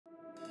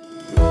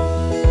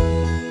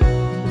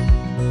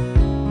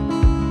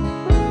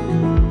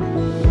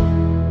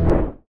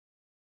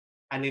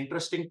An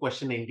interesting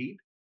question indeed.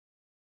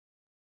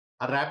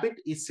 A rabbit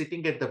is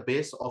sitting at the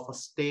base of a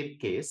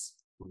staircase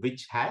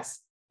which has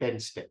 10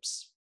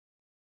 steps.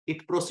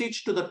 It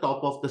proceeds to the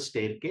top of the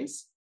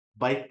staircase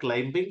by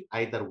climbing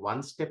either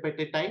one step at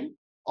a time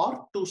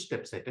or 2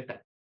 steps at a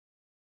time.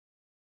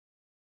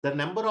 The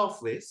number of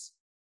ways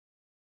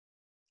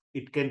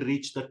it can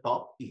reach the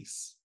top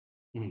is.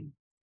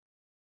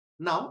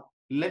 Now,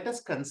 let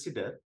us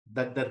consider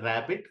that the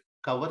rabbit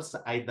covers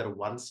either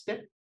one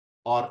step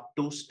or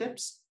 2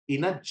 steps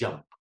in a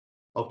jump.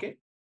 Okay.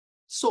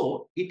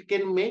 So it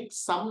can make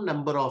some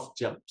number of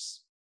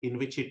jumps in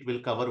which it will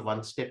cover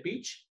one step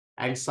each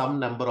and some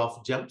number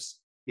of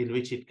jumps in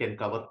which it can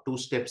cover 2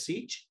 steps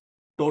each.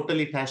 Total,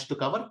 it has to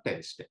cover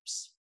 10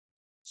 steps.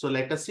 So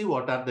let us see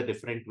what are the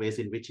different ways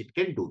in which it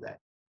can do that.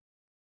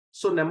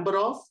 So number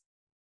of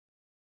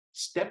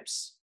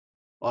steps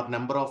or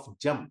number of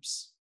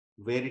jumps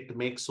where it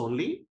makes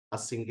only a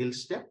single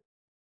step.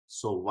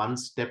 So 1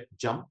 step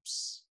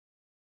jumps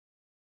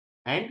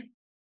and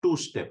 2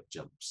 step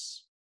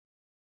jumps.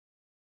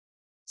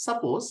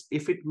 Suppose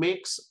if it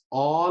makes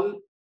all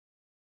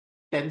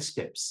 10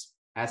 steps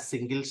as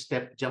single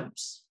step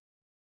jumps,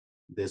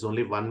 there's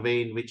only one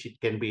way in which it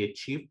can be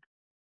achieved.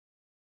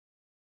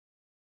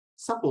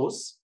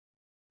 Suppose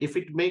if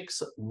it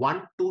makes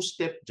 1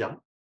 2-step jump,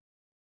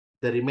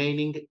 the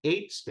remaining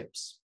 8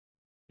 steps,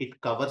 it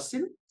covers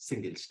in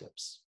single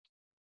steps.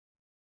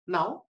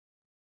 Now,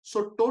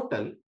 so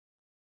total,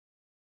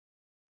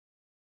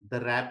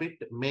 the rabbit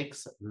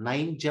makes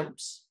 9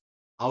 jumps,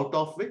 out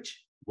of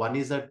which 1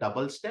 is a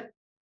double step,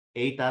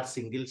 8 are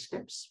single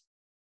steps.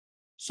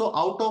 So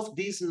out of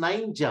these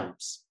 9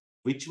 jumps,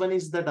 which one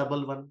is the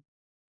double one?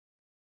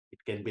 It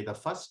can be the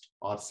first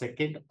or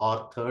second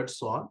or third,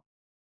 so on.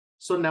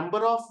 So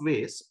number of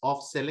ways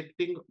of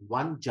selecting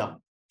one jump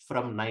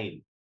from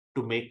 9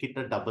 to make it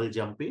a double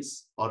jump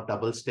is, or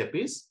double step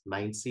is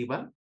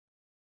 9C1,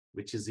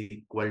 which is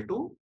equal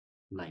to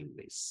 9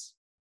 ways.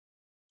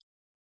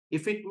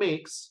 If it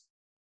makes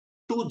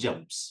 2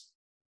 jumps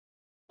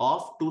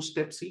of 2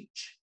 steps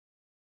each,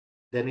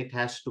 then it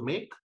has to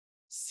make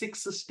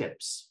 6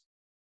 steps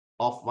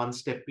of 1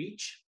 step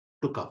each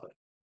to cover.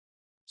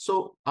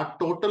 So a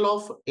total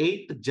of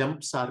 8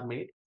 jumps are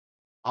made,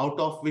 out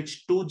of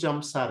which 2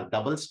 jumps are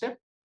double step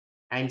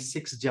and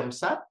 6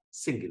 jumps are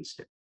single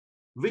step.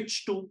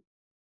 Which 2?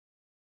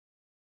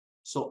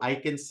 So I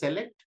can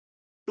select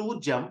 2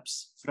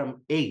 jumps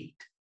from 8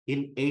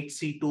 in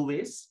 8C2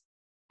 ways,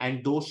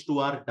 and those 2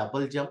 are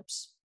double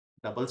jumps,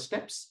 double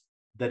steps.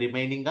 The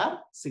remaining are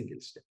single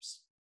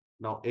steps.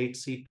 Now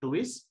 8C2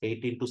 is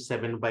 8 into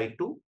 7 by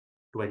 2,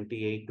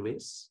 28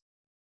 ways.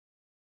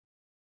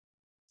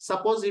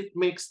 Suppose it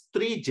makes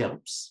 3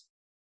 jumps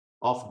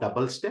of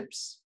double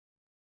steps,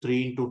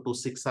 3 into 2,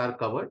 6 are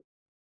covered,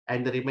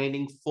 and the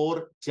remaining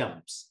 4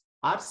 jumps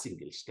are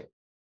single step.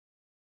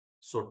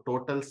 So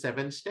total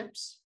 7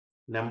 steps.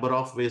 Number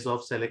of ways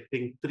of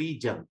selecting 3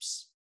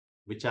 jumps,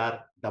 which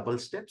are double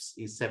steps,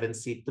 is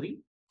 7C3.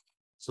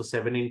 So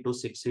 7 into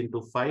 6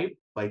 into 5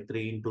 by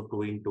 3 into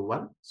 2 into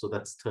 1. So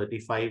that's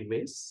 35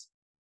 ways.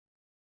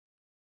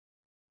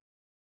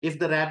 If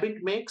the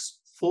rabbit makes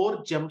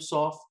 4 jumps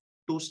of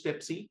 2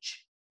 steps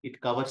each,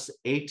 it covers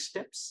 8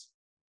 steps.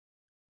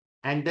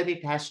 And then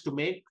it has to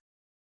make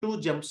 2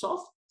 jumps of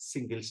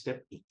single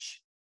step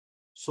each.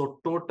 So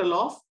total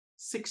of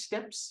 6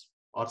 steps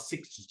or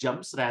 6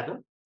 jumps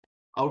rather.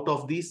 Out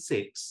of these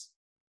 6,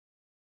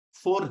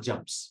 4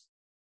 jumps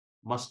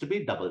must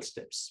be double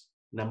steps.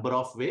 Number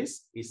of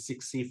ways is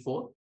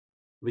 6C4,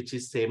 which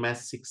is same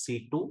as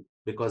 6C2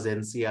 because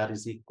NCR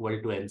is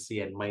equal to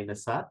NCN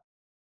minus R.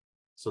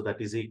 So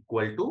that is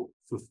equal to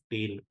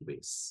 15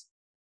 ways.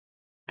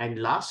 And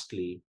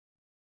lastly,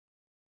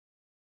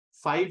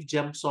 5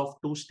 jumps of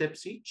 2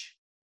 steps each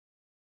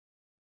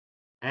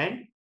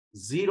and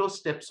 0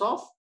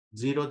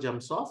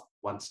 jumps of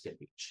 1 step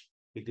each.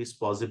 It is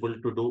possible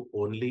to do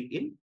only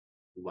in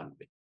one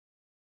way.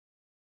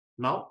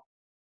 Now,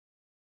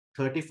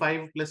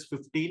 35 plus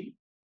 15,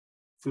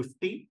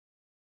 50,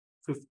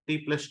 50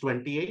 plus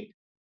 28,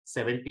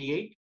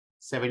 78,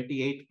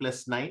 78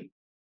 plus 9,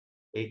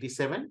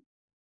 87,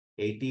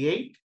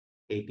 88,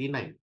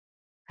 89.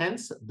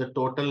 Hence, the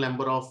total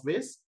number of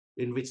ways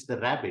in which the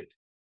rabbit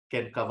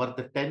can cover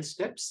the 10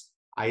 steps,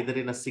 either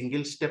in a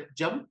single step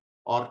jump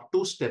or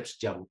 2 steps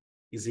jump,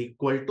 is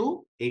equal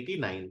to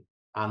 89.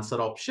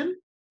 Answer option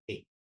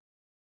A.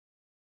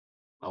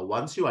 Now,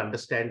 once you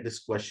understand this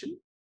question,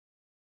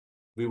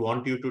 we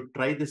want you to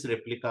try this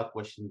replica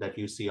question that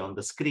you see on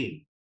the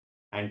screen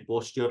and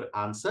post your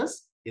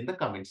answers in the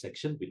comment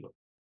section below.